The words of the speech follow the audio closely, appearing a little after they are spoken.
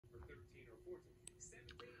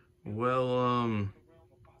Well,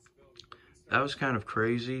 that was kind of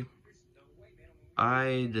crazy.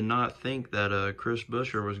 I did not think that Chris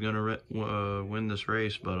Buescher was gonna win this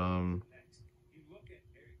race, but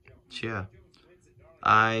yeah,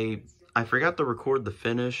 I I forgot to record the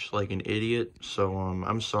finish like an idiot, so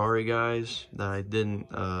I'm sorry guys that I didn't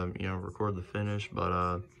record the finish,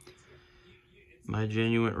 but my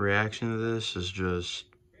genuine reaction to this is just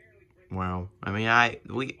wow. I mean,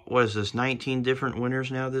 what is this, 19 different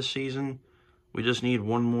winners now this season? We just need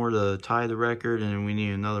one more to tie the record, and we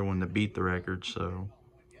need another one to beat the record, so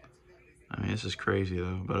I mean, this is crazy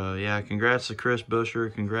though. But yeah, congrats to Chris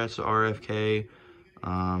Buescher, congrats to RFK.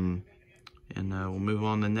 And we'll move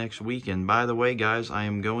on to next weekend. By the way, guys, I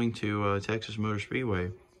am going to Texas Motor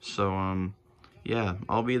Speedway. So, yeah,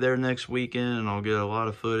 I'll be there next weekend, and I'll get a lot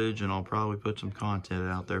of footage, and I'll probably put some content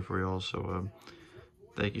out there for y'all. So,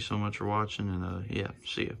 thank you so much for watching, and yeah,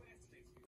 see ya.